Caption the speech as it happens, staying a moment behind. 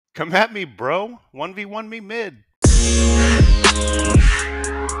Come at me, bro. 1v1 me mid.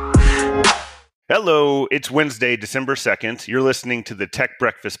 Hello, it's Wednesday, December 2nd. You're listening to the Tech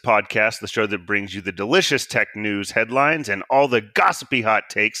Breakfast Podcast, the show that brings you the delicious tech news headlines and all the gossipy hot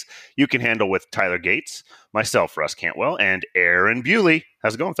takes you can handle with Tyler Gates, myself, Russ Cantwell, and Aaron Bewley.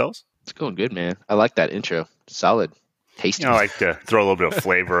 How's it going, fellas? It's going good, man. I like that intro. Solid. Tasty. I like to throw a little bit of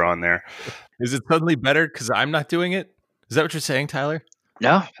flavor on there. Is it suddenly better because I'm not doing it? Is that what you're saying, Tyler?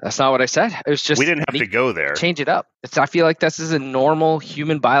 No, that's not what I said. It was just we didn't have to go there. Change it up. I feel like this is a normal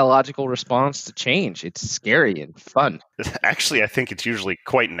human biological response to change. It's scary and fun. Actually, I think it's usually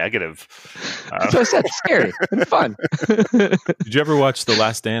quite negative. That's what I said. Scary and fun. Did you ever watch The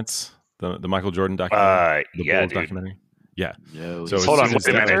Last Dance, the Michael Jordan documentary? Yeah, dude. Documentary? Yeah. No. So hold on, wait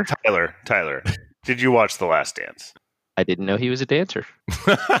a minute, Tyler. Did you watch The Last Dance? I didn't know he was a dancer.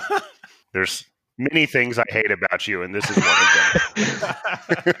 There's many things I hate about you, and this is one of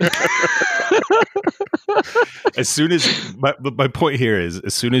them. As soon as my point here is,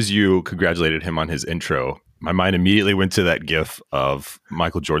 as soon as you congratulated him on his intro, my mind immediately went to that GIF of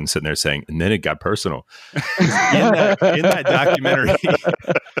Michael Jordan sitting there saying, "And then it got personal." in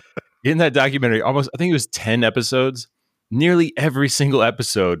that documentary, almost I think it was 10 episodes. Nearly every single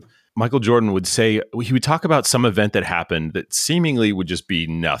episode, Michael Jordan would say, he would talk about some event that happened that seemingly would just be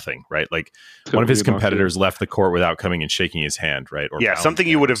nothing, right? Like one of his competitors left the court without coming and shaking his hand, right? Or something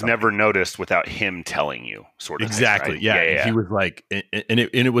you would have never noticed without him telling you, sort of. Exactly. Thing, right? Yeah. He was like, and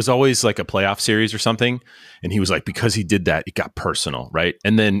it was always like a playoff series or something. And he was like, because he did that, it got personal, right?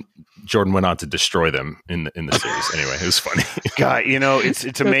 And then Jordan went on to destroy them in the series. Anyway, it was funny. God,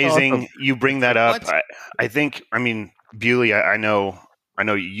 it's amazing. Awesome. You bring that up. I think, Bewley, I know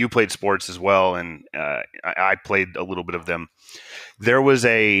you played sports as well, and I played a little bit of them. There was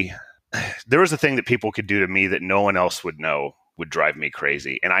a thing that people could do to me that no one else would know would drive me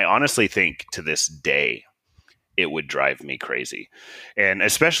crazy. And I honestly think to this day, it would drive me crazy. And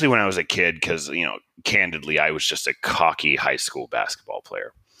especially when I was a kid, because, candidly, I was just a cocky high school basketball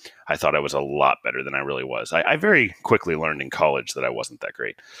player. I thought I was a lot better than I really was. I very quickly learned in college that I wasn't that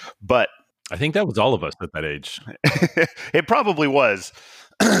great. But I think that was all of us at that age. It probably was.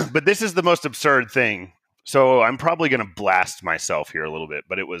 But this is the most absurd thing. So I'm probably going to blast myself here a little bit,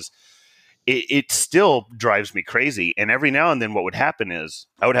 but it still drives me crazy. And every now and then what would happen is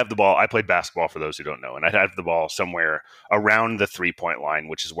I would have the ball. I played basketball, for those who don't know, and I'd have the ball somewhere around the 3-point line,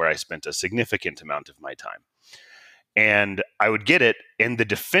 which is where I spent a significant amount of my time. And I would get it, and the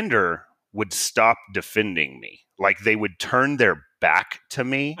defender would stop defending me. Like they would turn their back to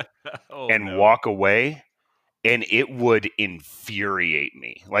me walk away, and it would infuriate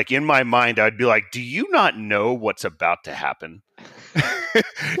me. Like in my mind, I'd be like, do you not know what's about to happen?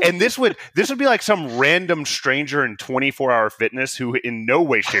 And this would be like some random stranger in 24-hour fitness who in no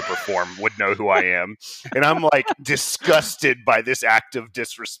way, shape, or form would know who I am. And I'm like disgusted by this act of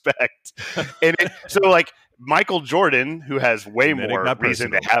disrespect. And so Michael Jordan, who has way more reason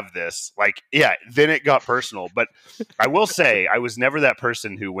to have this, then it got personal. But I will say, I was never that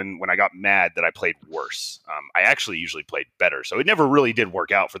person who, when I got mad, that I played worse. I actually usually played better. So it never really did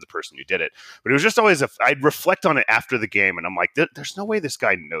work out for the person who did it. But it was just always, I'd reflect on it after the game, and I'm like, there's no way this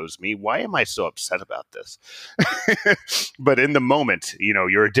guy knows me. Why am I so upset about this? But in the moment,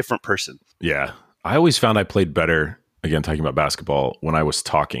 you're a different person. Yeah. I always found I played better, again, talking about basketball, when I was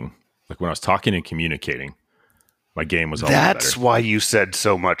talking. Like when I was talking and communicating. My game was always better. That's why you said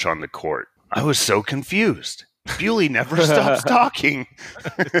so much on the court. I was so confused. Bewley never stops talking.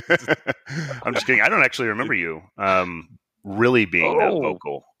 I'm just kidding. I don't actually remember you really being that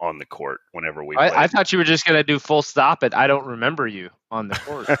vocal on the court whenever we played. I thought you were just going to do full stop it. I don't remember you on the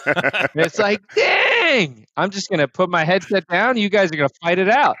court. It's like, dang! I'm just going to put my headset down. You guys are going to fight it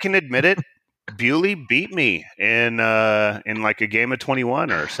out. I can admit it. Bewley beat me in like a game of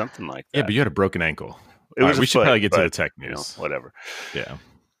 21 or something like that. Yeah, but you had a broken ankle. We should probably get to the tech news. Whatever. Yeah.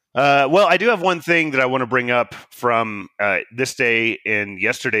 Well, I do have one thing that I want to bring up from this day in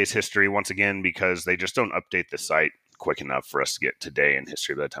yesterday's history once again, because they just don't update the site quick enough for us to get today in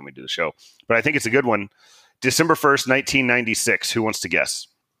history by the time we do the show. But I think it's a good one. December 1st, 1996. Who wants to guess?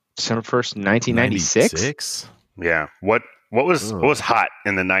 December 1st, 1996? Yeah. What was hot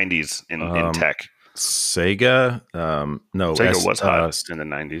in the 90s in tech? Sega, no. Sega was hot in the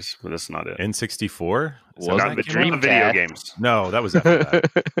 90s, but that's not it. N64? Not the dream video games. No, that was after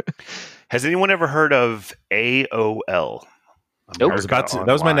that. Has anyone ever heard of AOL? Nope. That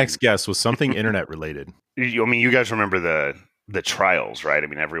was my next guess, was something internet related. You guys remember the trials, right?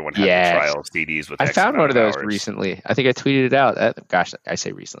 Everyone had the trial CDs with. I found one of those recently. I think I tweeted it out. Gosh, I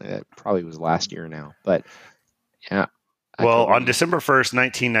say recently. That probably was last year now. But yeah, Well, on December 1st,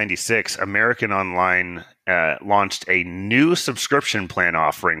 1996, American Online launched a new subscription plan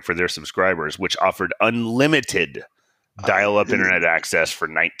offering for their subscribers, which offered unlimited dial-up internet access for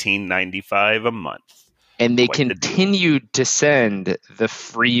 $19.95 a month. And they continued to send the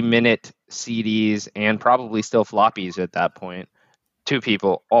free minute CDs and probably still floppies at that point to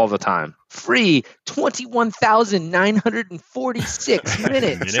people all the time. Free 21,946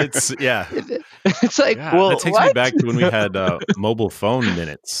 minutes. Yeah. It's like, well, that takes me back to when we had mobile phone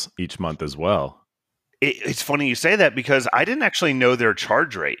minutes each month as well. It's funny you say that because I didn't actually know their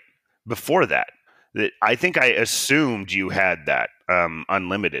charge rate before that. I think I assumed you had that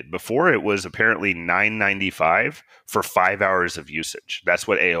unlimited. Before, it was apparently $9.95 for 5 hours of usage. That's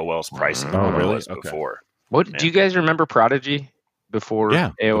what AOL's pricing was before. What do you guys remember Prodigy before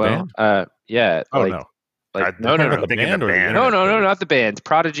AOL? Yeah. No. No, not the band.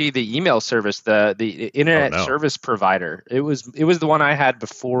 Prodigy, the email service, the internet service provider. It was the one I had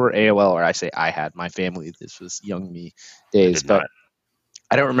before AOL, or I say I had, my family. This was young me days, but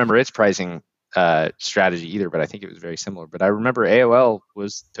I don't remember its pricing strategy either. But I think it was very similar. But I remember AOL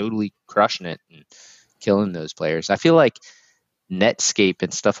was totally crushing it and killing those players. I feel like Netscape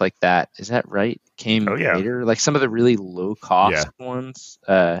and stuff like that, is that right? Came later. Like some of the really low cost ones,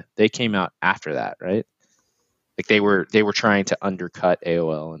 they came out after that, right? Like they were trying to undercut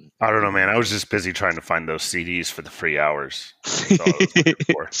AOL. And I don't know, man. I was just busy trying to find those CDs for the free hours.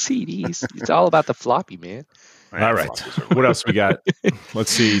 CDs. It's all about the floppy, man. All right. What else we got?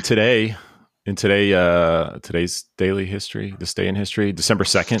 Let's see. Today's daily history, this day in history, December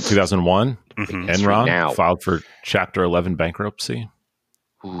 2nd, 2001, Enron filed for Chapter 11 bankruptcy.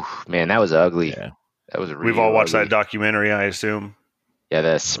 Ooh, man, that was ugly. Yeah. That was We've all watched that documentary, I assume. Yeah,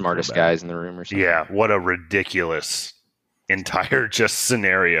 the smartest guys in the room or something. Yeah, what a ridiculous entire just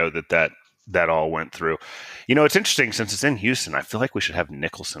scenario that all went through. You know, it's interesting since it's in Houston. I feel like we should have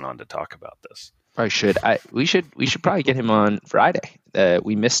Nicholson on to talk about this. Probably should. We should probably get him on Friday.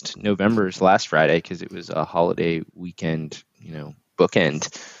 We missed November's last Friday because it was a holiday weekend,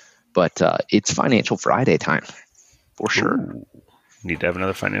 bookend. But it's Financial Friday time for sure. Ooh, need to have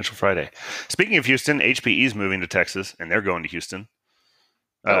another Financial Friday. Speaking of Houston, HPE is moving to Texas, and they're going to Houston.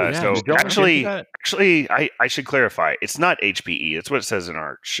 So actually, I should clarify. It's not HPE. It's what it says in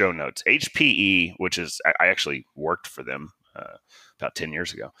our show notes. HPE, which is I actually worked for them about 10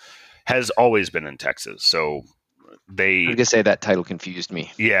 years ago, has always been in Texas. So I was going to say that title confused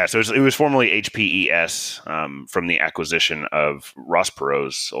me. Yeah, so it was formerly HPES from the acquisition of Ross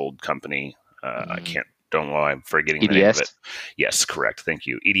Perot's old company. Don't know why I'm forgetting the name of it. Yes, correct. Thank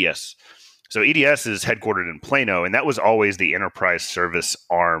you. EDS. So EDS is headquartered in Plano, and that was always the enterprise service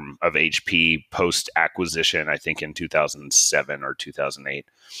arm of HP post-acquisition, I think in 2007 or 2008.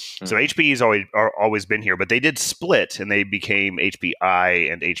 So HPE has always been here, but they did split, and they became HPI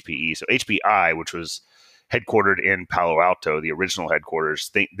and HPE. So HPI, which was headquartered in Palo Alto, the original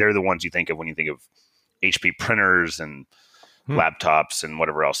headquarters, they're the ones you think of when you think of HP printers and laptops and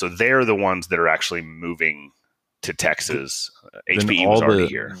whatever else. So they're the ones that are actually moving to Texas. HPE was already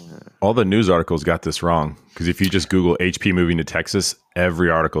here. All the news articles got this wrong because if you just Google HP moving to Texas,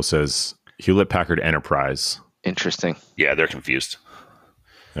 every article says Hewlett Packard Enterprise. Interesting. Yeah, they're confused.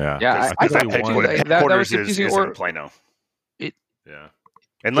 Yeah. I thought headquarters is in Plano.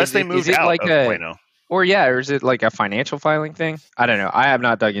 Unless they moved out of Plano. Or is it like a financial filing thing? I don't know. I have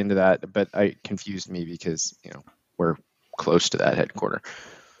not dug into that, but it confused me because we're close to that headquarter.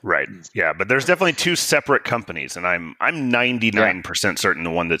 Right. Yeah, but there's definitely two separate companies, and I'm 99% certain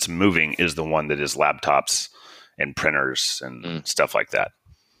the one that's moving is the one that is laptops and printers and stuff like that.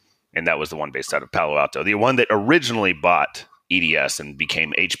 And that was the one based out of Palo Alto. The one that originally bought EDS and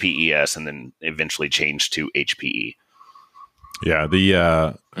became HPES and then eventually changed to HPE.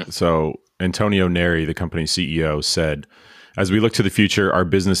 Yeah, so Antonio Neri, the company's CEO, said, "As we look to the future, our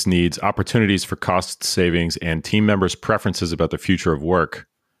business needs opportunities for cost savings and team members' preferences about the future of work.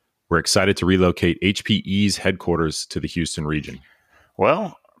 We're excited to relocate HPE's headquarters to the Houston region."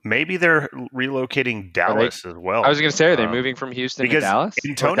 Well, maybe they're relocating Dallas as well. I was going to say, are they moving from Houston to Dallas?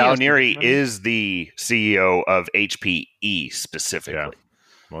 Antonio Neri is the CEO of HPE specifically. Yeah.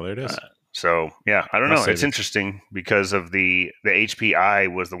 Well, there it is. I don't know. It's interesting because of the HPI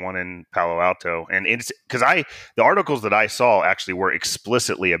was the one in Palo Alto. And it's because the articles that I saw actually were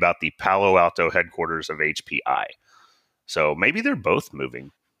explicitly about the Palo Alto headquarters of HPI. So maybe they're both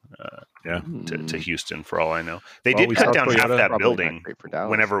moving. To Houston, for all I know, they did cut down half that building.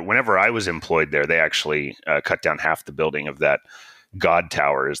 Whenever I was employed there, they actually cut down half the building of that God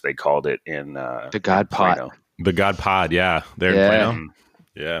Tower, as they called it in the God Pod. Plano. The God Pod, there in Plano.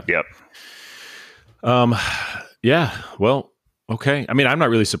 Yeah. Yep. Yeah. Well, okay. I mean, I'm not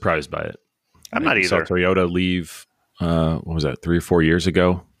really surprised by it. I'm not either. Saw Toyota leave, what was that, 3 or 4 years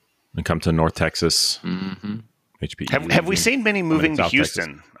ago and come to North Texas. Mm-hmm. HPE. Have we seen many moving to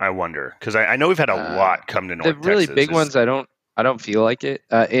Houston? Texas. I wonder, because I know we've had a lot come to North Texas. The really big ones, I don't feel like it.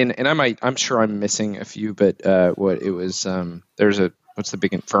 And I'm sure I'm missing a few, but what it was, what's the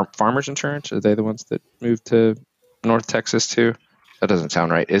big Farmers Insurance? Are they the ones that moved to North Texas too? That doesn't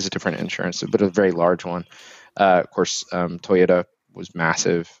sound right. It is a different insurance, but a very large one. Of course, Toyota was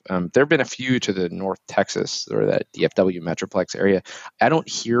massive. There have been a few to the North Texas or that DFW Metroplex area. I don't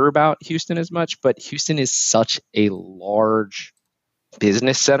hear about Houston as much, but Houston is such a large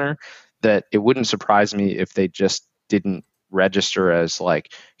business center that it wouldn't surprise me if they just didn't register as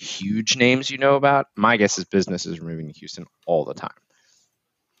like huge names about. My guess is businesses are moving to Houston all the time.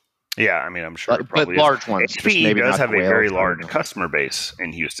 Yeah, I mean, I'm sure it probably but large ones. HPE does have a very large customer base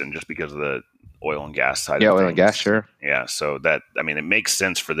in Houston just because of the oil and gas side of things. Yeah, oil and gas, sure. Yeah, so that, I mean, it makes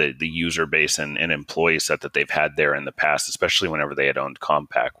sense for the user base and employee set that they've had there in the past, especially whenever they had owned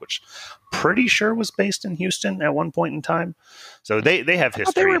Compaq, which pretty sure was based in Houston at one point in time. So they have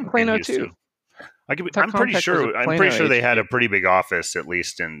history. They were in Plano Houston. too. I'm pretty sure they had a pretty big office, at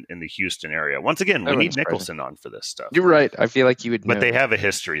least in the Houston area. Once again, we need Nicholson on for this stuff. You're right. I feel like you would know. But they have a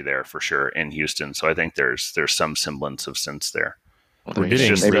history there for sure in Houston, so I think there's some semblance of sense there. Well, we're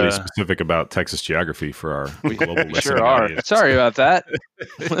getting really specific about Texas geography for our global listening. Sure are. Sorry about that.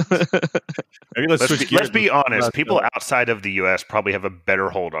 Maybe let's be honest. People outside of the U.S. probably have a better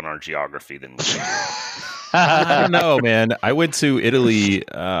hold on our geography than we do. I don't know, man. I went to Italy,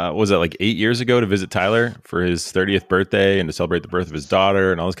 was that like 8 years ago to visit Tyler for his 30th birthday and to celebrate the birth of his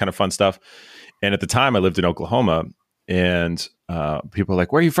daughter and all this kind of fun stuff. And at the time I lived in Oklahoma and people were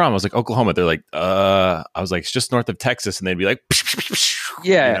like, where are you from? I was like, Oklahoma. They're like, I was like, it's just north of Texas. And they'd be like,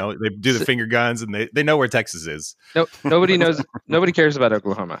 yeah, they do the finger guns and they know where Texas is. No, nobody knows. Nobody cares about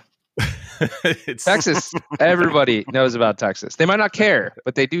Oklahoma. Texas, everybody knows about Texas. They might not care,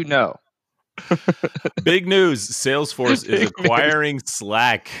 but they do know. Big news. Salesforce is acquiring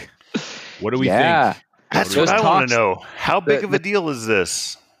Slack. What do we think? That's what I want to know. How big of a deal is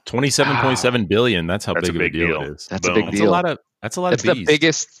this? $27.7 billion. That's how big of a deal it is. That's a big deal. That's a lot of bees.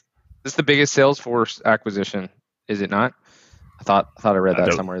 It's the biggest Salesforce acquisition, is it not? I thought I read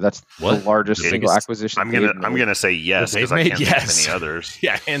that somewhere. That's the largest single acquisition. I'm gonna say yes because I can't think of any others.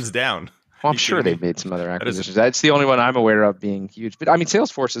 Yeah, hands down. Well, I'm sure they've made some other acquisitions. That's the only one I'm aware of being huge. But I mean,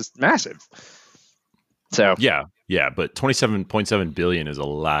 Salesforce is massive. So yeah, but $27.7 billion is a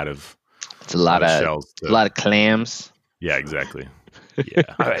lot of. It's a lot of clams. Yeah, exactly. Yeah.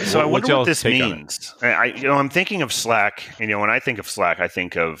 All right, so I wonder what this means. I'm thinking of Slack. When I think of Slack, I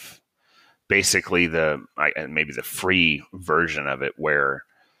think of basically maybe the free version of it, where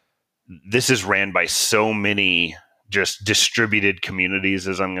this is ran by so many just distributed communities,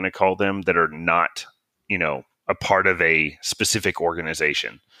 as I'm going to call them, that are not, a part of a specific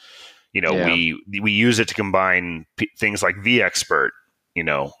organization. We use it to combine things like vExpert,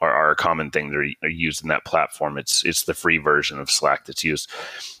 are a common thing that are used in that platform. It's the free version of Slack that's used.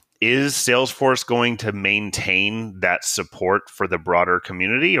 Is Salesforce going to maintain that support for the broader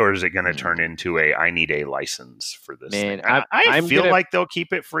community, or is it going to turn into I need a license for this thing? I feel like they'll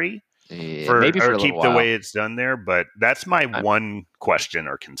keep it free. Maybe for a keep while. The way it's done there, but that's my one question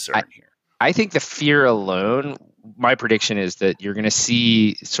or concern here. I think the fear alone, my prediction is that you're going to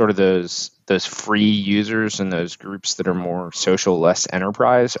see sort of those free users and those groups that are more social, less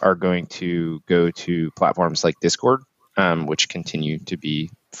enterprise, are going to go to platforms like Discord, which continue to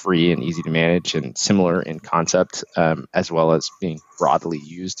be free and easy to manage and similar in concept, as well as being broadly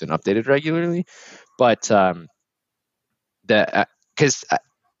used and updated regularly. But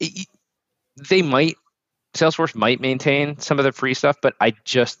Salesforce might maintain some of the free stuff, but I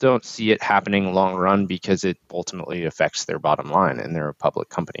just don't see it happening long run because it ultimately affects their bottom line, and they're a public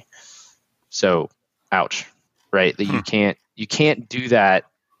company. So, ouch, right? That you can't do that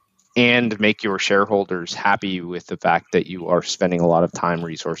and make your shareholders happy with the fact that you are spending a lot of time,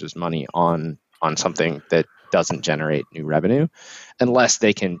 resources, money on something that doesn't generate new revenue, unless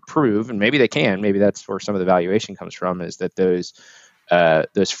they can prove, and maybe they can. Maybe that's where some of the valuation comes from, is that those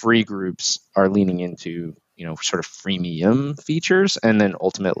free groups are leaning into sort of freemium features and then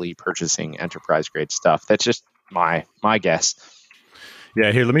ultimately purchasing enterprise grade stuff. That's just my guess.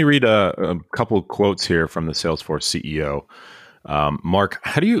 Yeah, here, let me read a couple of quotes here from the Salesforce CEO. Mark,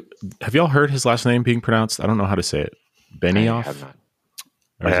 have y'all heard his last name being pronounced? I don't know how to say it. Benioff? I have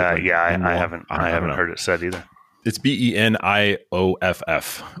not. I haven't heard it said either. It's Benioff.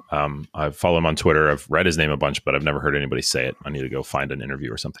 I follow him on Twitter. I've read his name a bunch, but I've never heard anybody say it. I need to go find an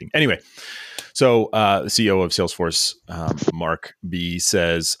interview or something. Anyway, so the CEO of Salesforce, Mark B,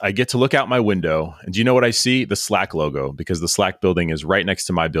 says, I get to look out my window, and do you know what I see? The Slack logo, because the Slack building is right next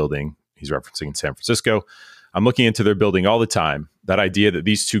to my building. He's referencing San Francisco. I'm looking into their building all the time. That idea that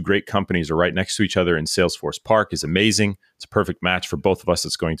these two great companies are right next to each other in Salesforce Park is amazing. It's a perfect match for both of us.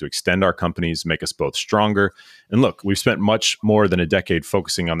 It's going to extend our companies, make us both stronger. And look, we've spent much more than a decade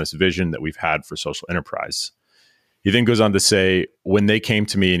focusing on this vision that we've had for social enterprise. He then goes on to say, when they came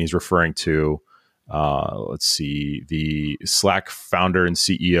to me, and he's referring to, the Slack founder and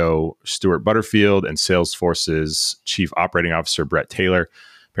CEO, Stuart Butterfield, and Salesforce's chief operating officer, Brett Taylor.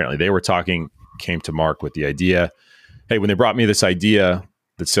 Apparently they were talking, came to Mark with the idea. Hey, when they brought me this idea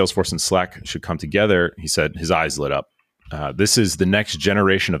that Salesforce and Slack should come together, he said his eyes lit up. This is the next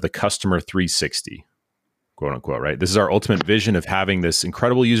generation of the customer 360, quote unquote, right? This is our ultimate vision of having this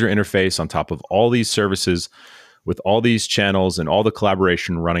incredible user interface on top of all these services with all these channels and all the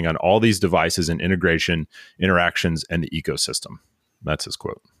collaboration running on all these devices and integration, interactions, and the ecosystem. That's his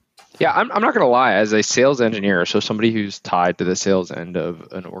quote. Yeah, I'm not going to lie. As a sales engineer, so somebody who's tied to the sales end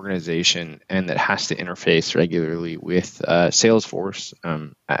of an organization and that has to interface regularly with Salesforce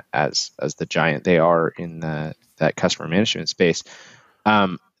as the giant they are in that customer management space,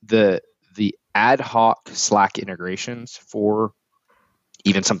 the ad hoc Slack integrations for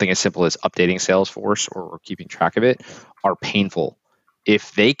even something as simple as updating Salesforce or keeping track of it are painful.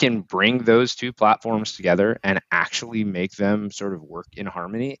 If they can bring those two platforms together and actually make them sort of work in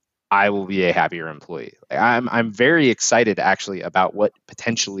harmony, I will be a happier employee. I'm very excited actually about what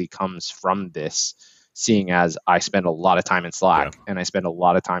potentially comes from this, seeing as I spend a lot of time in Slack and I spend a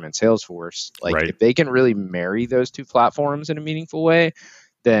lot of time in Salesforce. If they can really marry those two platforms in a meaningful way,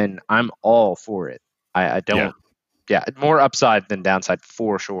 then I'm all for it. I don't. Yeah, more upside than downside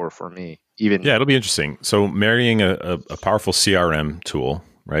for sure for me. It'll be interesting. So marrying a powerful CRM tool,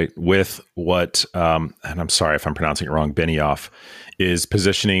 right, with what, and I'm sorry if I'm pronouncing it wrong, Benioff is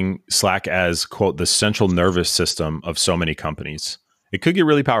positioning Slack as, quote, the central nervous system of so many companies. It could get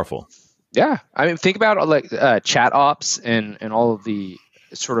really powerful. Yeah. I mean, think about chat ops and all of the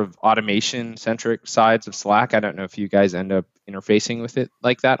sort of automation centric sides of Slack. I don't know if you guys end up interfacing with it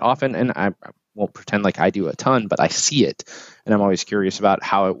like that often. And I won't pretend like I do a ton, but I see it. And I'm always curious about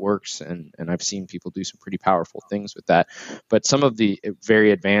how it works. And I've seen people do some pretty powerful things with that. But some of the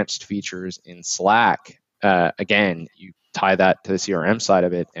very advanced features in Slack, again, you tie that to the CRM side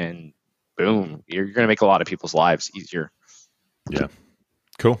of it and boom, you're going to make a lot of people's lives easier. Yeah.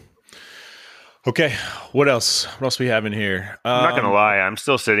 Cool. Okay. What else? What else we have in here? I'm not going to lie. I'm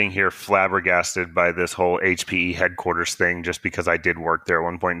still sitting here flabbergasted by this whole HPE headquarters thing just because I did work there at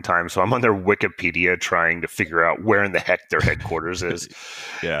one point in time. So I'm on their Wikipedia trying to figure out where in the heck their headquarters is.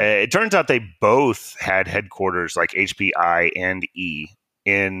 It turns out they both had headquarters like HPI and E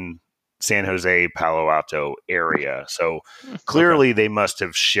in San Jose, Palo Alto area. So clearly they must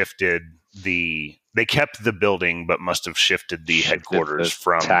have shifted they kept the building, but must have shifted the headquarters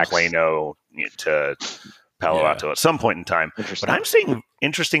from Plano to Palo Alto at some point in time. But I'm seeing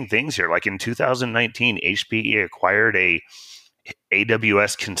interesting things here. Like in 2019, HPE acquired a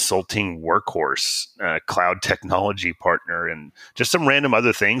AWS consulting workhorse cloud technology partner and just some random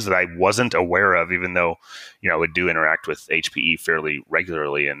other things that I wasn't aware of, even though, I would do interact with HPE fairly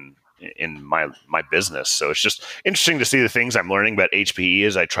regularly in my business. So it's just interesting to see the things I'm learning about HPE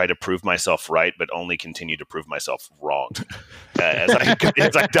as I try to prove myself right, but only continue to prove myself wrong as I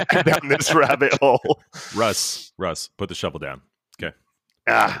dive down this rabbit hole. Russ, put the shovel down. Okay.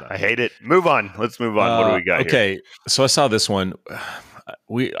 I hate it. Move on. Let's move on. What do we got here? Okay. So I saw this one.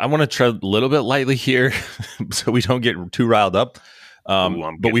 I want to tread a little bit lightly here so we don't get too riled up.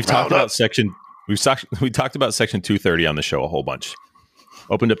 But we've talked about we talked about Section 230 on the show a whole bunch.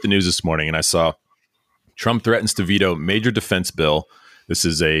 Opened up the news this morning and I saw Trump threatens to veto major defense bill. This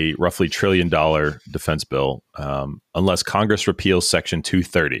is a roughly $1 trillion defense bill unless Congress repeals Section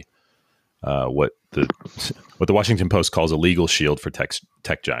 230, what the Washington Post calls a legal shield for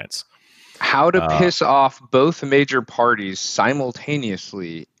tech giants. How to piss off both major parties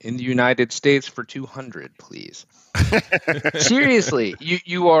simultaneously in the United States for 200, please. Seriously,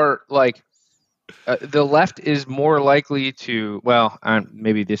 you are like... the left is more likely to,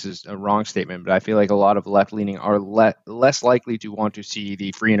 maybe this is a wrong statement, but I feel like a lot of left-leaning are less likely to want to see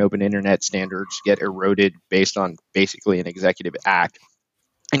the free and open internet standards get eroded based on basically an executive act.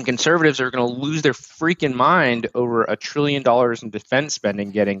 And conservatives are going to lose their freaking mind over $1 trillion in defense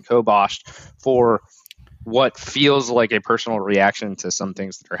spending getting kiboshed for what feels like a personal reaction to some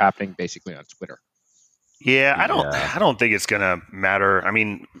things that are happening basically on Twitter. Yeah, I don't think it's going to matter. I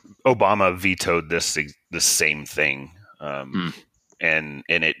mean, Obama vetoed the same thing. And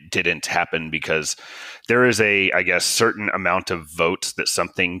it didn't happen because there is I guess, certain amount of votes that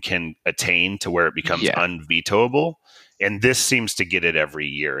something can attain to where it becomes unvetoable. And this seems to get it every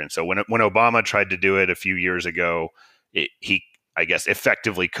year. And so when Obama tried to do it a few years ago, he, I guess,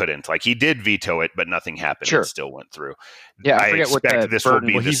 effectively couldn't. Like, he did veto it, but nothing happened. Sure. It still went through. Yeah, I expect this will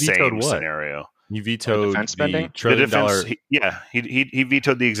be the same scenario. He vetoed defense spending. $1 trillion. He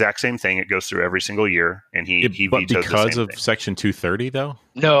vetoed the exact same thing. It goes through every single year, and he vetoed because the of same Section 230, though.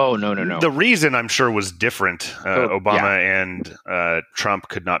 No. The reason, I'm sure, was different. Obama and Trump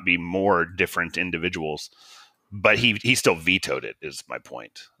could not be more different individuals, but he still vetoed it. Is my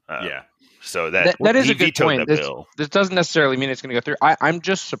point. So that is a good point. This doesn't necessarily mean it's going to go through. I'm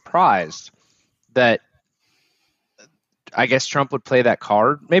just surprised that. I guess Trump would play that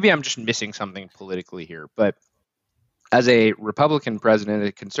card. Maybe I'm just missing something politically here, but as a Republican president,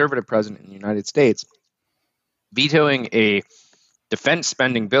 a conservative president in the United States, vetoing a defense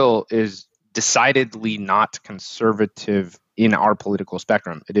spending bill is decidedly not conservative in our political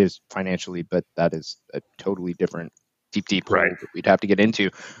spectrum. It is financially, but that is a totally different deep hole that we'd have to get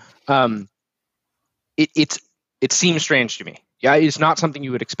into. It seems strange to me. Yeah, it's not something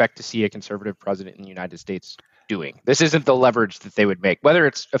you would expect to see a conservative president in the United States doing. This isn't the leverage that they would make. Whether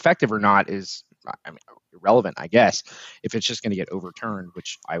it's effective or not is, irrelevant, I guess, if it's just going to get overturned,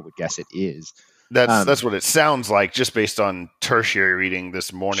 which I would guess it is. That's what it sounds like, just based on tertiary reading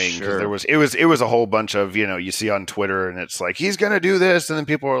this morning. Sure. It was a whole bunch of, you see on Twitter, and it's like, he's going to do this, and then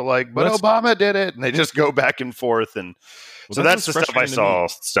people are like, but Obama did it, and they just go back and forth, and so that's the stuff I saw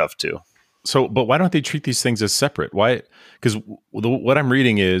too. So, but why don't they treat these things as separate? Why? Because what I'm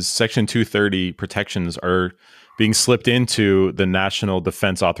reading is Section 230 protections are being slipped into the National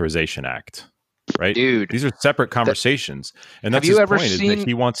Defense Authorization Act, right? Dude, these are separate conversations, and that's his point. Is that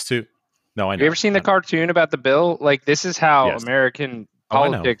he wants to? No, I know. Have you ever seen the cartoon about the bill? Like, this is how American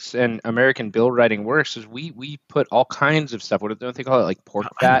politics and American bill writing works. Is we put all kinds of stuff. What don't they call it? Like pork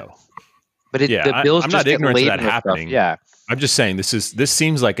fat. But the bills I'm just not ignorant to that happening. Stuff. Yeah. I'm just saying this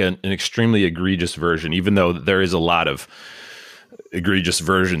seems like an extremely egregious version, even though there is a lot of egregious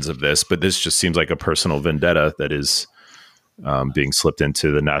versions of this. But this just seems like a personal vendetta that is being slipped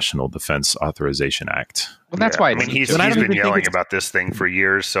into the National Defense Authorization Act. Well, that's why. He's been yelling about this thing for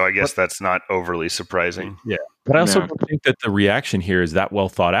years, so I guess that's not overly surprising. Yeah, but I also don't think that the reaction here is that well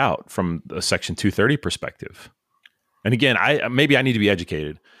thought out from a Section 230 perspective. And again, maybe I need to be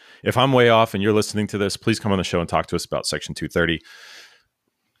educated. If I'm way off and you're listening to this, please come on the show and talk to us about Section 230.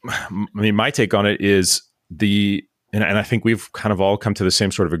 I mean, my take on it is and I think we've kind of all come to the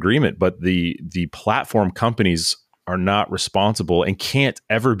same sort of agreement, but the platform companies are not responsible and can't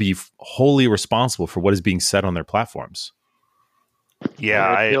ever be wholly responsible for what is being said on their platforms.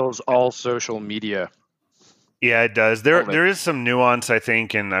 Yeah, it kills all social media. Yeah, it does. There is some nuance, I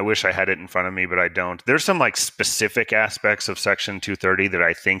think, and I wish I had it in front of me, but I don't. There's some specific aspects of Section 230 that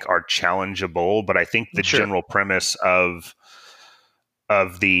I think are challengeable, but I think the general premise of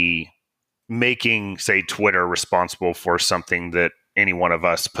the making, say, Twitter responsible for something that any one of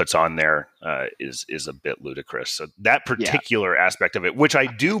us puts on there is a bit ludicrous. So that particular aspect of it, which I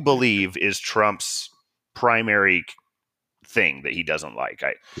do believe is Trump's primary thing that he doesn't like.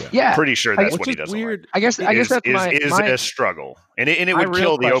 I'm pretty sure that's what he doesn't like. I guess that's a struggle, and it would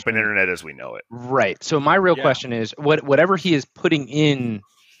kill the open internet as we know it. Right. So my real question is, whatever he is putting in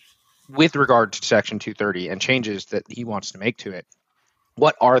with regard to Section 230 and changes that he wants to make to it,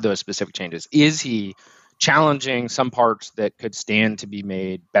 what are those specific changes? Is he challenging some parts that could stand to be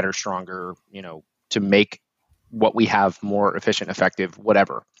made better, stronger, to make what we have more efficient, effective,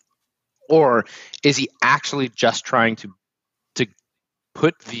 whatever? Or is he actually just trying to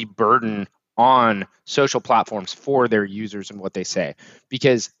put the burden on social platforms for their users and what they say?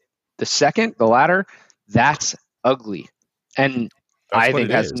 Because the latter, that's ugly. And I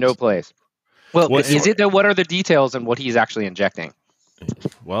think has no place. Well, is it though? What are the details and what he's actually injecting?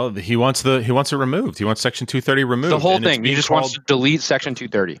 Well, he wants it removed. He wants Section 230 removed. The whole thing. He just wants to delete Section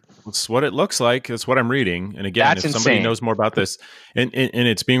 230. That's what it looks like. That's what I'm reading. And again, if somebody knows more about this, and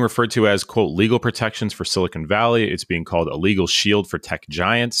it's being referred to as, quote, legal protections for Silicon Valley. It's being called a legal shield for tech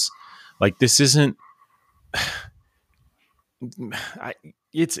giants. Like, this isn't.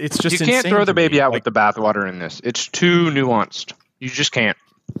 It's just. You can't throw the baby out with the bathwater in this. It's too nuanced. You just can't.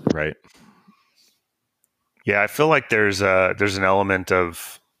 Right. Yeah, I feel like there's an element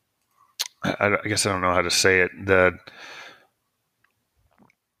of, I guess I don't know how to say it,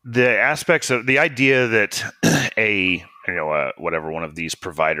 the aspects of the idea that whatever one of these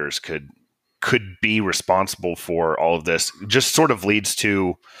providers could could be responsible for all of this just sort of leads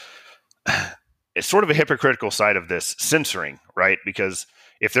to it's sort of a hypocritical side of this censoring, right? Because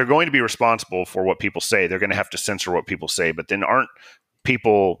if they're going to be responsible for what people say, they're going to have to censor what people say. But then aren't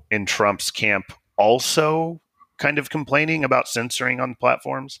people in Trump's camp also kind of complaining about censoring on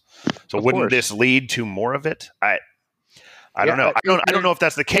platforms? So wouldn't this lead to more of it? I don't know. I don't know if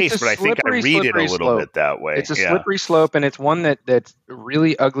that's the case, but I think I read it a little bit that way. It's a slippery slope, and it's one that's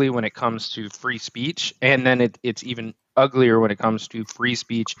really ugly when it comes to free speech, and then it's even uglier when it comes to free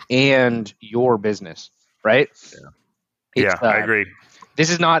speech and your business, right? Yeah, I agree. This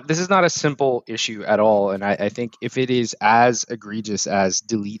is not a simple issue at all, and I think if it is as egregious as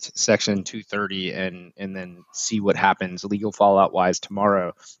delete Section 230 and then see what happens legal fallout wise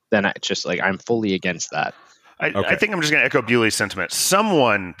tomorrow, then it's just like I'm fully against that. I think I'm just going to echo Bewley's sentiment.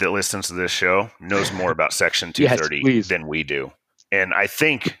 Someone that listens to this show knows more about Section 230 than we do. And I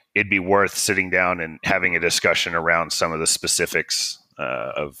think it'd be worth sitting down and having a discussion around some of the specifics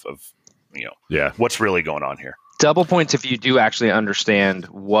of what's really going on here. Double points if you do actually understand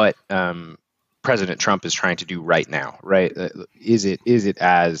what President Trump is trying to do right now, right? Is it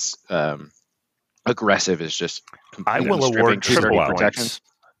as aggressive as just I will award triple points.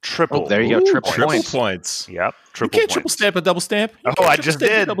 Triple. Oh, there you go. Triple points. Yep. You can't triple stamp a double stamp. Oh, I just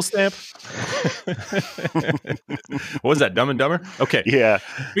did. Double stamp. What was that? Dumb and Dumber? Okay. Yeah.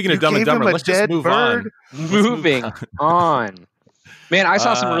 Speaking of Dumb and Dumber, let's just move on. Moving on. Man, I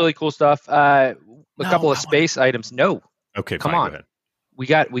saw some really cool stuff. A couple of space items. No. Okay. Come on. We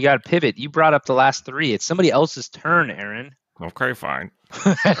got to pivot. You brought up the last three. It's somebody else's turn, Aaron. Okay, fine.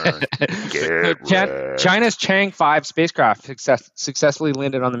 China's Chang 5 spacecraft successfully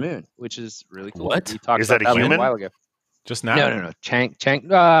landed on the moon, which is really cool. What? We talked is that about a human? A while ago. Just now? No. Chang.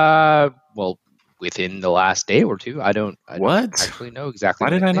 Well, within the last day or two. I don't actually know exactly. Why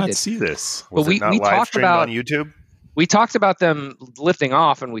did I not see this? Was it not live streamed on YouTube? We talked about them lifting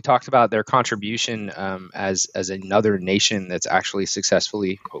off, and we talked about their contribution as another nation that's actually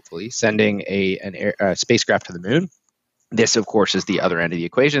successfully, hopefully, sending a spacecraft to the moon. This, of course, is the other end of the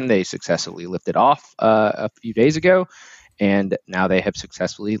equation. They successfully lifted off a few days ago, and now they have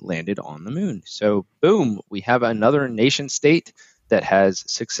successfully landed on the moon. So, boom, we have another nation state that has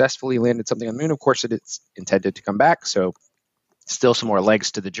successfully landed something on the moon. Of course, it's intended to come back, so still some more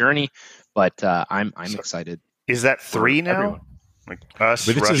legs to the journey, but I'm excited. Is that 3 now? Everyone. Like us,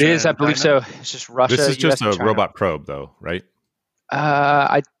 it is, I believe so. It's just Russia. This is just US, a robot probe, though, right?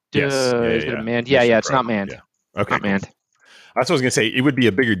 Yes. Is it manned? Yeah, it's not manned. Yeah. Okay. Not manned. That's what I was going to say. It would be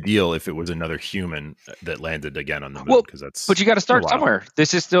a bigger deal if it was another human that landed again on the moon. But you got to start somewhere.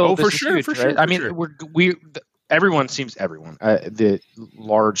 This is still for sure. I mean, the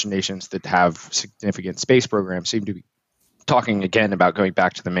large nations that have significant space programs seem to be talking again about going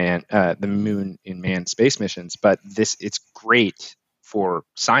back to the moon in manned space missions. But it's great for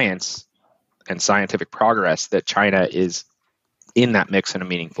science and scientific progress that China is in that mix in a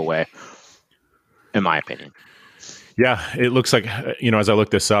meaningful way, in my opinion. Yeah, it looks like, as I look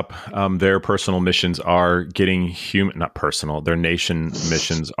this up, their personal missions are getting their nation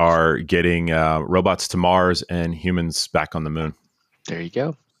missions are getting robots to Mars and humans back on the moon. There you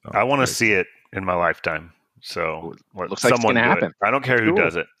go. So, I want to see it in my lifetime. So looks like it's going to happen. I don't care who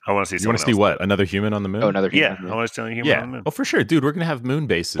does it. I want to see. You want to see what? Another human on the moon? Oh, another human. Yeah, I want to see a human on the moon. Oh, for sure, dude. We're gonna have moon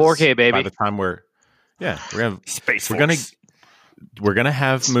bases. 4K, baby. By the time we're gonna have space. We're gonna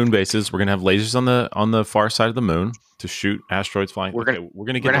have moon bases. We're gonna have lasers on the far side of the moon to shoot asteroids flying. We're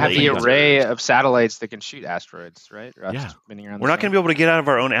gonna have the array of satellites that can shoot asteroids, right? We're not gonna be able to get out of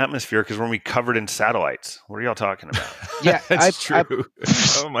our own atmosphere because we're gonna be covered in satellites. What are y'all talking about? Yeah, that's true.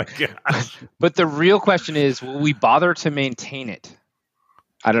 Oh my gosh! But the real question is, will we bother to maintain it?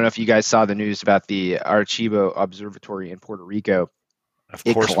 I don't know if you guys saw the news about the Arecibo Observatory in Puerto Rico. Of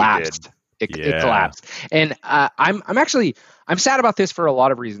course, it collapsed. It collapsed, and I'm sad about this for a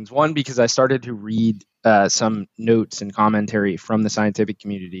lot of reasons. One, because I started to read some notes and commentary from the scientific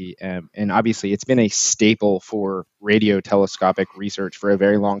community, and obviously it's been a staple for radio telescopic research for a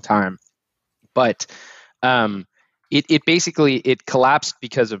very long time. But it basically collapsed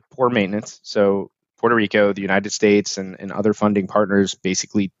because of poor maintenance. So Puerto Rico, the United States, and other funding partners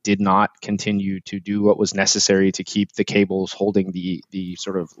basically did not continue to do what was necessary to keep the cables holding the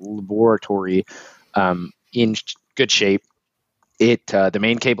sort of laboratory in good shape. The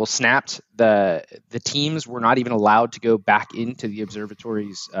main cable snapped. The teams were not even allowed to go back into the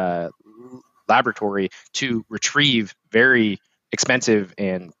observatory's laboratory to retrieve very expensive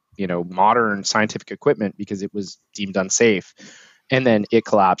and modern scientific equipment because it was deemed unsafe. And then it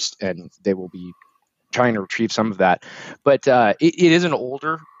collapsed, and they will be trying to retrieve some of that. But it is an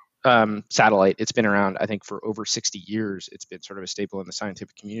older satellite. It's been around, I think, for over 60 years. It's been sort of a staple in the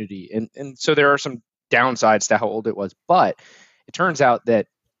scientific community. And so there are some downsides to how old it was. But it turns out that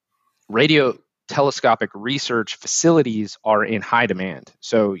radio telescopic research facilities are in high demand.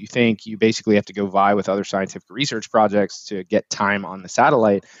 So you think you basically have to go vie with other scientific research projects to get time on the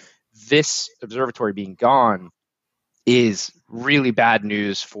satellite. This observatory being gone is really bad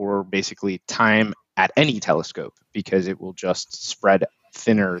news for basically time at any telescope, because it will just spread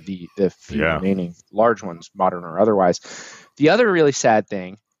thinner the few remaining large ones, modern or otherwise. The other really sad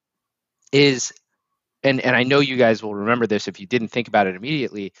thing is, and I know you guys will remember this if you didn't think about it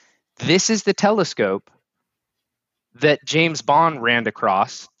immediately, this is the telescope that James Bond ran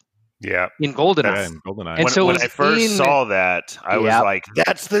across in GoldenEye. And so when I first saw that, I was like,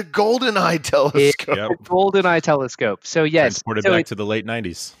 that's the GoldenEye telescope. The GoldenEye telescope. So yes. Transported back to the late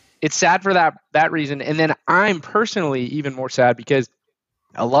 90s. It's sad for that reason. And then I'm personally even more sad because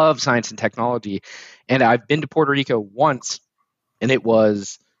I love science and technology. And I've been to Puerto Rico once, and it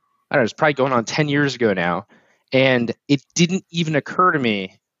was, I don't know, it's probably going on 10 years ago now. And it didn't even occur to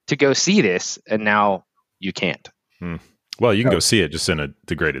me to go see this, and now you can't. Well, you can go see it just in a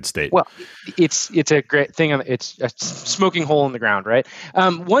degraded state. Well, it's a great thing. It's a smoking hole in the ground, right?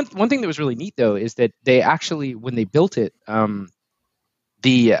 One thing that was really neat though is that they actually, when they built it, I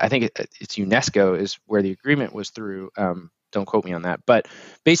think it's UNESCO is where the agreement was through. Don't quote me on that, but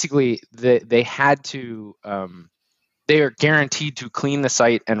basically they had to. They are guaranteed to clean the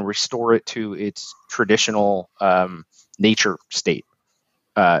site and restore it to its traditional nature state.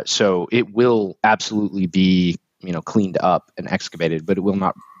 So it will absolutely be, cleaned up and excavated, but it will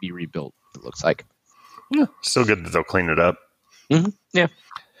not be rebuilt, it looks like. Yeah, still good that they'll clean it up. Mm-hmm. Yeah.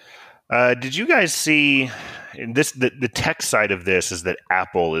 Did you guys see this? The tech side of this is that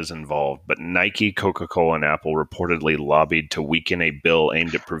Apple is involved, but Nike, Coca-Cola, and Apple reportedly lobbied to weaken a bill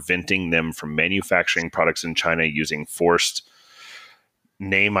aimed at preventing them from manufacturing products in China using forced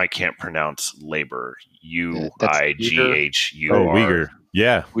name I can't pronounce labor. UIGHUR. Oh, Uyghur.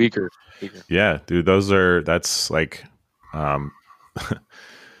 Yeah. Uyghur. Yeah, dude, that's like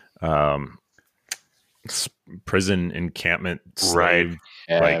prison encampment slave.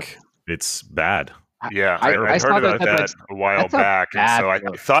 Right. Like it's bad. Yeah, I heard about that a while back, and so I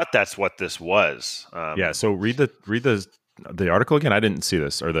thought that's what this was. So read the article again. I didn't see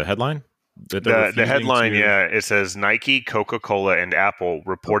this, or the headline. The headline, it says Nike, Coca-Cola, and Apple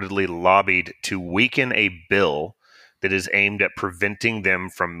reportedly lobbied to weaken a bill that is aimed at preventing them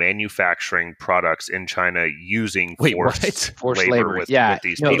from manufacturing products in China using forced labor with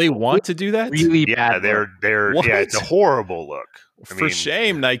these people. They want to do that? Really bad. It's a horrible look. For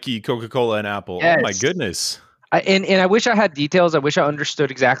shame, Nike, Coca-Cola, and Apple. Yes. Oh my goodness. And I wish I had details. I wish I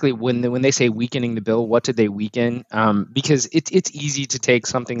understood exactly when they say weakening the bill, what did they weaken? Because it's easy to take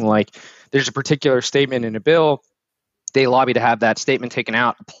something like there's a particular statement in a bill. They lobby to have that statement taken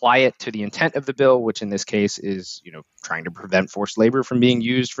out, apply it to the intent of the bill, which in this case is, trying to prevent forced labor from being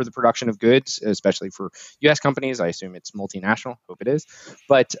used for the production of goods, especially for U.S. companies. I assume it's multinational. Hope it is.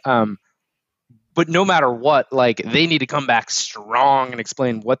 But no matter what, they need to come back strong and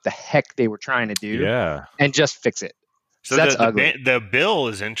explain what the heck they were trying to do, and just fix it. So that's ugly. The bill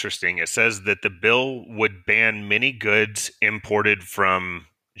is interesting. It says that the bill would ban many goods imported from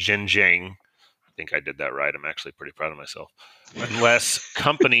Xinjiang. I think I did that right. I'm actually pretty proud of myself. Unless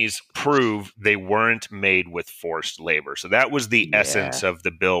companies prove they weren't made with forced labor. So that was the essence of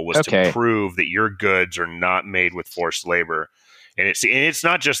the bill, was to prove that your goods are not made with forced labor. And it's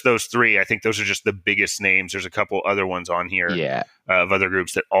not just those three. I think those are just the biggest names. There's a couple other ones on here of other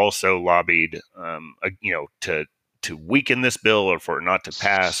groups that also lobbied, to weaken this bill or for it not to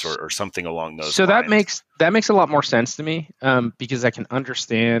pass or something along those lines. So that makes a lot more sense to me, because I can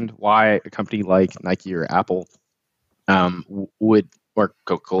understand why a company like Nike or Apple or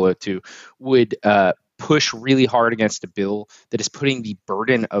Coca-Cola too would push really hard against a bill that is putting the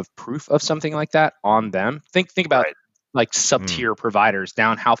burden of proof of something like that on them. Think about like sub-tier providers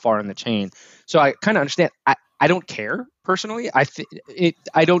down how far in the chain. So I kind of understand. I don't care personally.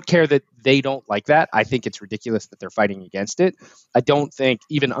 I don't care that they don't like that. I think it's ridiculous that they're fighting against it. I don't think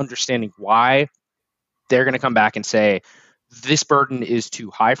even understanding why they're going to come back and say this burden is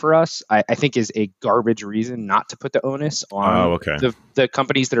too high for us, I think is a garbage reason not to put the onus on the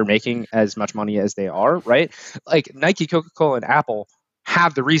companies that are making as much money as they are, right? Like Nike, Coca-Cola, and Apple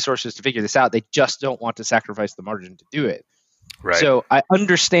have the resources to figure this out. They just don't want to sacrifice the margin to do it. Right. So I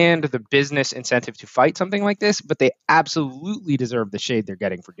understand the business incentive to fight something like this, but they absolutely deserve the shade they're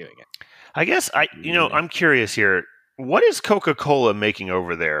getting for doing it. I guess I'm curious here. what is Coca-Cola making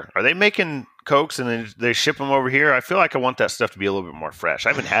over there? Are they making Cokes and then they ship them over here? I feel like I want that stuff to be a little bit more fresh. I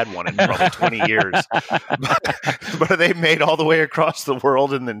haven't had one in probably 20 years. But are they made all the way across the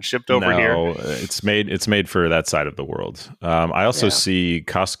world and then shipped over here? No, it's made for that side of the world. I also see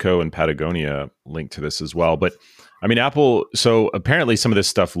Costco and Patagonia linked to this as well. But I mean, Apple, so apparently some of this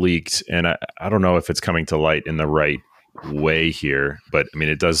stuff leaked, and I don't know if it's coming to light in the right way here, but I mean,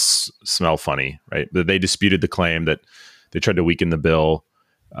 it does smell funny, right? They disputed the claim that they tried to weaken the bill.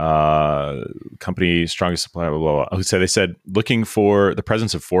 Company strongest supplier, blah, blah, blah. So they said, looking for the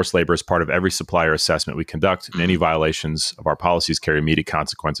presence of forced labor as part of every supplier assessment we conduct, and any violations of our policies carry immediate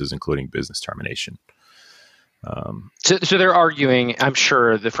consequences, including business termination. So they're arguing, I'm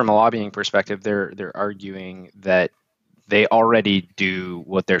sure that from a lobbying perspective, they're arguing that they already do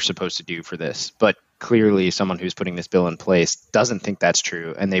what they're supposed to do for this, but clearly someone who's putting this bill in place doesn't think that's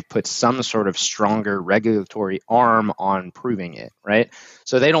true, and they put some sort of stronger regulatory arm on proving it, right?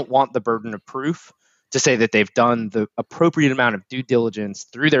 So they don't want the burden of proof to say that they've done the appropriate amount of due diligence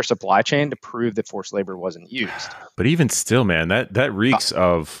through their supply chain to prove that forced labor wasn't used. But even still, man, that reeks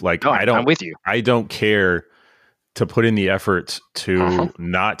of like, I'm with you. I don't care to put in the effort to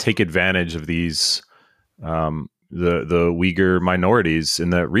not take advantage of these the Uyghur minorities in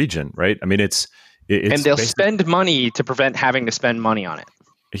the region, right? I mean, it's and they'll spend money to prevent having to spend money on it.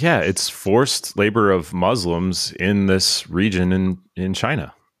 Yeah, it's forced labor of Muslims in this region in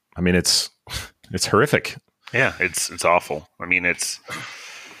China. I mean, it's horrific. Yeah, it's awful. I mean, it's,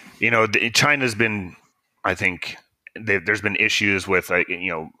 China's been, I think, there's been issues with,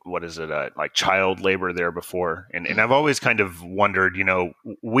 what is it, like child labor there before. And I've always kind of wondered,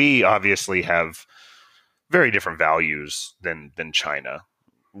 we obviously have very different values than China,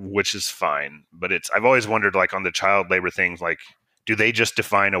 which is fine. But I've always wondered, like, on the child labor things, like, do they just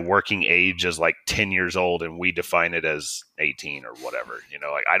define a working age as like 10 years old and we define it as 18 or whatever?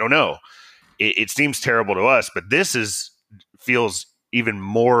 Like, I don't know. It seems terrible to us, but this feels even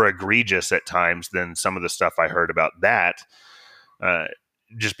more egregious at times than some of the stuff I heard about that.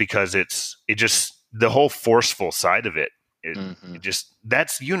 Just because the whole forceful side of it,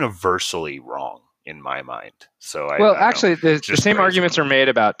 that's universally wrong in my mind. So actually, the same arguments are made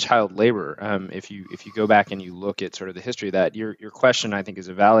about child labor. If you go back and you look at sort of the history of that, your question, I think, is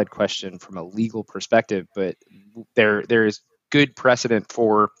a valid question from a legal perspective, but there is good precedent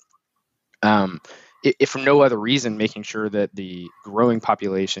for, if for no other reason, making sure that the growing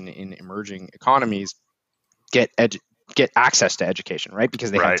population in emerging economies get access to education, right? Because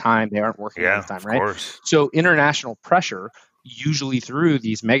they have time, they aren't working all the time, right? Course. So international pressure, usually through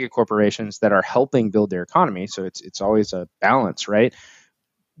these mega corporations that are helping build their economy. So it's always a balance, right?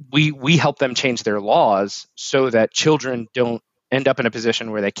 We help them change their laws so that children don't end up in a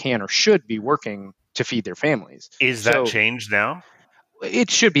position where they can or should be working to feed their families. Is that changed now?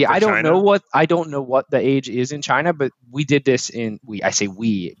 It should be. I don't know what the age is in China, but we did this I say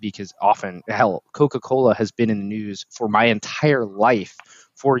we because often, hell, Coca-Cola has been in the news for my entire life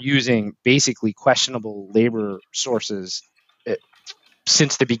for using basically questionable labor sources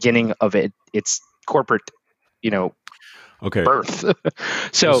since the beginning of its corporate, birth.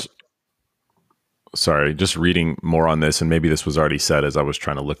 So, sorry, just reading more on this, and maybe this was already said as I was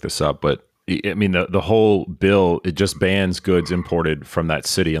trying to look this up, but I mean, the whole bill, it just bans goods imported from that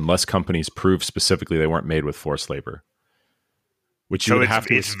city unless companies prove specifically they weren't made with forced labor. Which you would have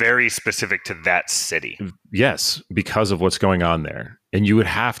to. It's very specific to that city. Yes, because of what's going on there. And you would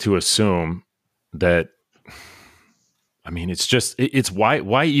have to assume that, I mean, it's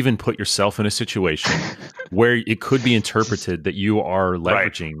why even put yourself in a situation where it could be interpreted that you are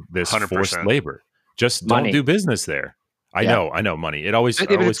leveraging this 100%. Forced labor. Just don't do business there. I know money. It's always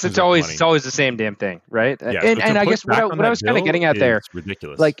the same damn thing, right? Yeah, and I guess what I was kind of getting at there, it's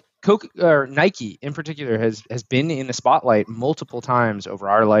ridiculous. Like Coke or Nike in particular has been in the spotlight multiple times over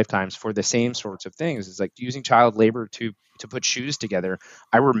our lifetimes for the same sorts of things. It's like using child labor to put shoes together.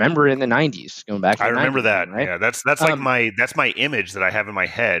 I remember in the 90s, going back to the 90s, remember that. Right? Yeah, that's like my image that I have in my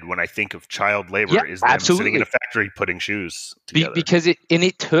head when I think of child labor is them sitting in a factory putting shoes together. Because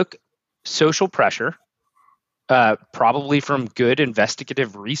it took social pressure, probably from good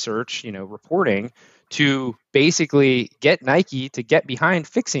investigative research, reporting, to basically get Nike to get behind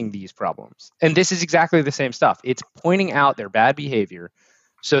fixing these problems. And this is exactly the same stuff. It's pointing out their bad behavior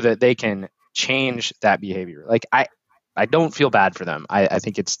so that they can change that behavior. Like, I don't feel bad for them. I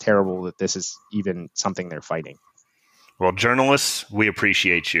think it's terrible that this is even something they're fighting. Well, journalists, we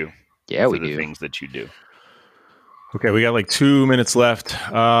appreciate you. Yeah, for the things that you do. Okay, we got like 2 minutes left.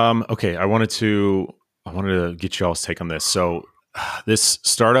 Okay, I wanted to get y'all's take on this. So this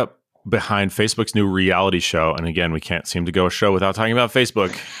startup behind Facebook's new reality show. And again, we can't seem to go a show without talking about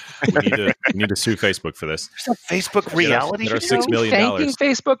Facebook. We need to sue Facebook for this. There's a Facebook reality show? $6 million. Thanking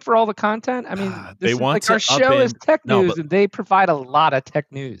Facebook for all the content. I mean, they want to our show is tech news, and they provide a lot of tech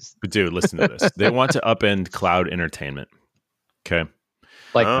news. But dude, listen to this. They want to upend cloud entertainment. Okay,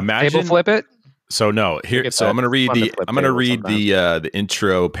 like imagine, table flip it. So no, here. So I'm going to read the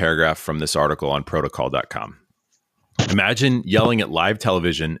intro paragraph from this article on protocol.com. Imagine yelling at live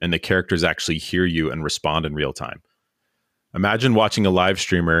television and the characters actually hear you and respond in real time. Imagine watching a live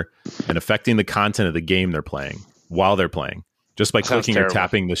streamer and affecting the content of the game they're playing while they're playing, just by clicking or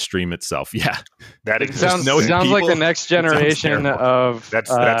tapping the stream itself. Yeah, that sounds like the next generation of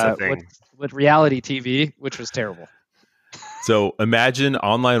that's a thing with reality TV, which was terrible. So imagine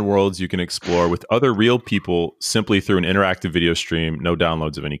online worlds you can explore with other real people simply through an interactive video stream, no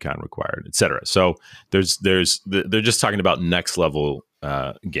downloads of any kind required, etc. So they're just talking about next level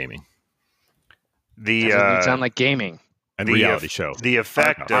gaming. Doesn't sound like gaming. And reality show. The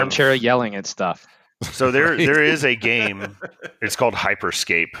effect armchair yelling at stuff. So there is a game. It's called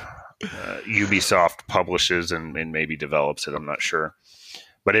Hyperscape. Ubisoft publishes and maybe develops it. I'm not sure.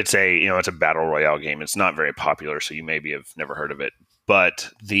 But it's a battle royale game. It's not very popular, so you maybe have never heard of it. But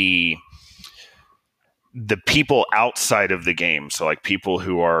the people outside of the game, so like people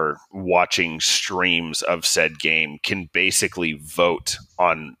who are watching streams of said game, can basically vote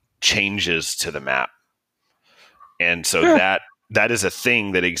on changes to the map. And so that is a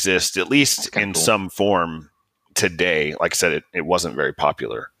thing that exists, at least in some form today. Like I said, it wasn't very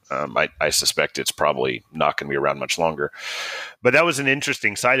popular. I suspect it's probably not going to be around much longer. But that was an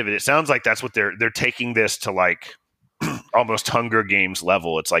interesting side of it. It sounds like that's what they're taking this to, like almost Hunger Games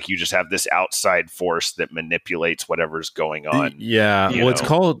level. It's like you just have this outside force that manipulates whatever's going on. Yeah. Well, it's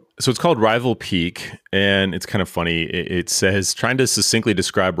called Rival Peak, and it's kind of funny. It says, trying to succinctly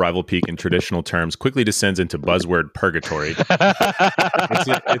describe Rival Peak in traditional terms quickly descends into buzzword purgatory.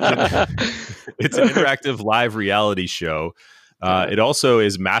 It's an interactive live reality show. It also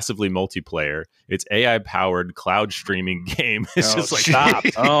is massively multiplayer. It's AI-powered cloud streaming game. It's just like, stop.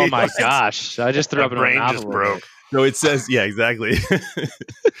 Oh my gosh. I just threw up brain just broke. So it says, yeah, exactly.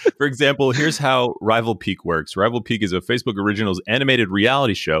 For example, here's how Rival Peak works. Rival Peak is a Facebook Originals animated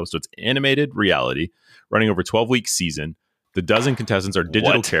reality show. So it's animated reality running over a 12-week season. The dozen contestants are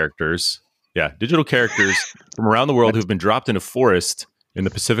digital characters. Yeah, digital characters from around the world who've been dropped in a forest in the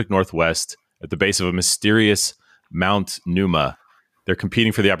Pacific Northwest at the base of a mysterious Mount Numa. They're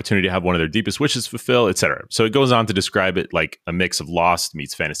competing for the opportunity to have one of their deepest wishes fulfilled, etc. So it goes on to describe it like a mix of Lost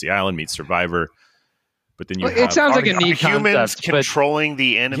meets Fantasy Island meets Survivor. But then it sounds like a neat humans concept, controlling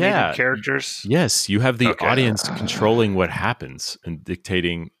the animated characters. Yes, you have the audience controlling what happens and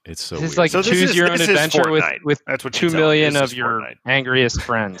dictating. It's so it's weird. like choose your own adventure with that's what 2 million of your angriest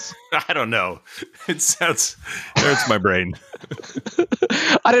friends. I don't know. It hurts my brain.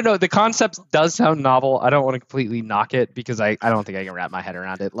 I don't know. The concept does sound novel. I don't want to completely knock it because I don't think I can wrap my head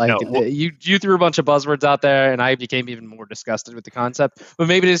around it. Like you threw a bunch of buzzwords out there, and I became even more disgusted with the concept. But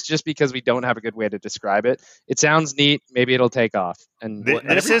maybe it's just because we don't have a good way to describe it. It sounds neat. Maybe it'll take off. And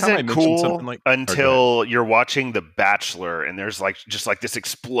this isn't cool until you're watching The Bachelor, and there's just this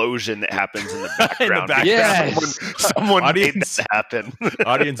explosion that happens in the background. Yes. Someone made that happen.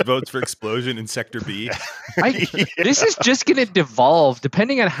 Audience votes for explosion in Sector B. This is just going to devolve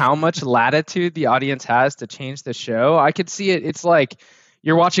depending on how much latitude the audience has to change the show. I could see it. It's like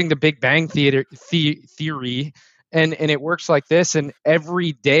you're watching The Big Bang Theory, and it works like this. And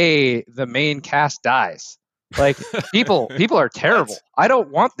every day the main cast dies. Like people are terrible. I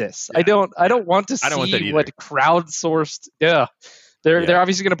don't want this. Yeah. I don't want to see what crowdsourced. Yeah. They're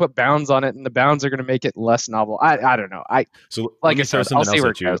obviously going to put bounds on it, and the bounds are going to make it less novel. I don't know. I'll see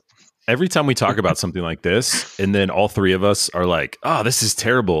where it goes. Every time we talk about something like this, and then all three of us are like, "Oh, this is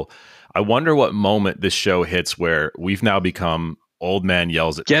terrible." I wonder what moment this show hits where we've now become old man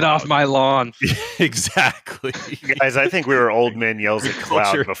yells at Get cloud. Off my lawn. Exactly. Guys, I think we were old man yells at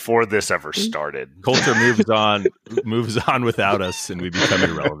cloud before this ever started. Culture moves on without us, and we become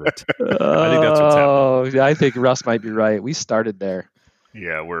irrelevant. I think that's what's happening. I think Russ might be right. We started there.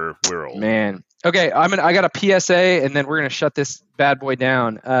 Yeah, we're old. Man. Okay, I got a PSA, and then we're going to shut this bad boy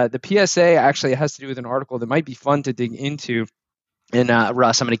down. The PSA actually has to do with an article that might be fun to dig into. And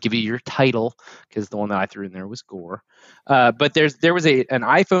Russ, I'm going to give you your title because the one that I threw in there was gore. But there was an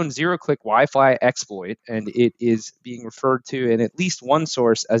iPhone zero-click Wi-Fi exploit, and it is being referred to in at least one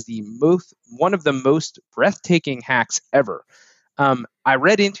source as one of the most breathtaking hacks ever. I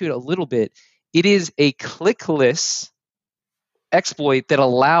read into it a little bit. It is a clickless exploit that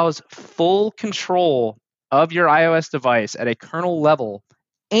allows full control of your iOS device at a kernel level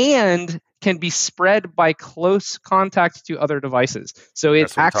and can be spread by close contact to other devices. So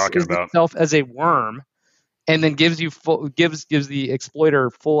it acts as itself as a worm, and then gives the exploiter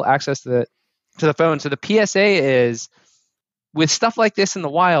full access to the phone. So the PSA is, with stuff like this in the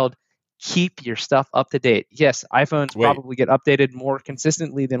wild, keep your stuff up to date. Yes, iPhones probably get updated more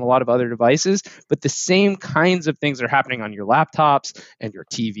consistently than a lot of other devices, but the same kinds of things are happening on your laptops and your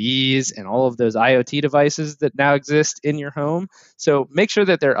TVs and all of those IoT devices that now exist in your home. So make sure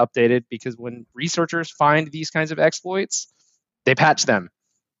that they're updated, because when researchers find these kinds of exploits, they patch them.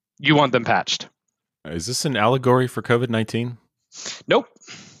 You want them patched. Is this an allegory for COVID-19? Nope.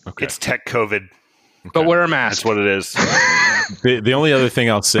 Okay. It's tech COVID. Okay. But wear a mask. That's what it is. The only other thing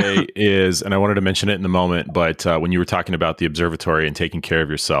I'll say is, and I wanted to mention it in the moment, but when you were talking about the observatory and taking care of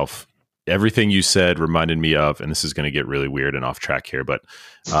yourself, everything you said reminded me of, and this is going to get really weird and off track here, but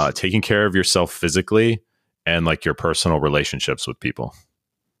taking care of yourself physically and like your personal relationships with people,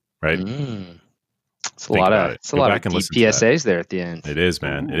 right? It's a lot of deep PSAs there at the end. It is,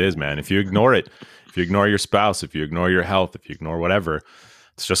 man. Ooh. It is, man. If you ignore it, if you ignore your spouse, if you ignore your health, if you ignore whatever,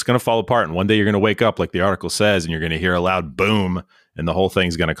 it's just going to fall apart. And one day you're going to wake up, like the article says, and you're going to hear a loud boom, and the whole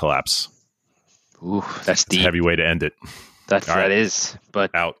thing's going to collapse. Ooh, that's deep. A heavy way to end it. That is.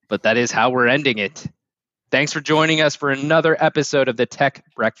 But that is how we're ending it. Thanks for joining us for another episode of the Tech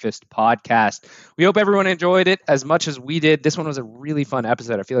Breakfast Podcast. We hope everyone enjoyed it as much as we did. This one was a really fun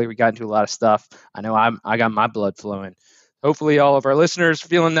episode. I feel like we got into a lot of stuff. I know I got my blood flowing. Hopefully all of our listeners are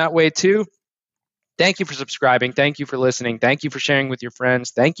feeling that way too. Thank you for subscribing. Thank you for listening. Thank you for sharing with your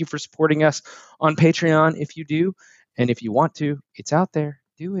friends. Thank you for supporting us on Patreon if you do. And if you want to, it's out there.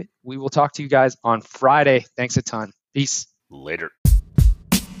 Do it. We will talk to you guys on Friday. Thanks a ton. Peace. Later.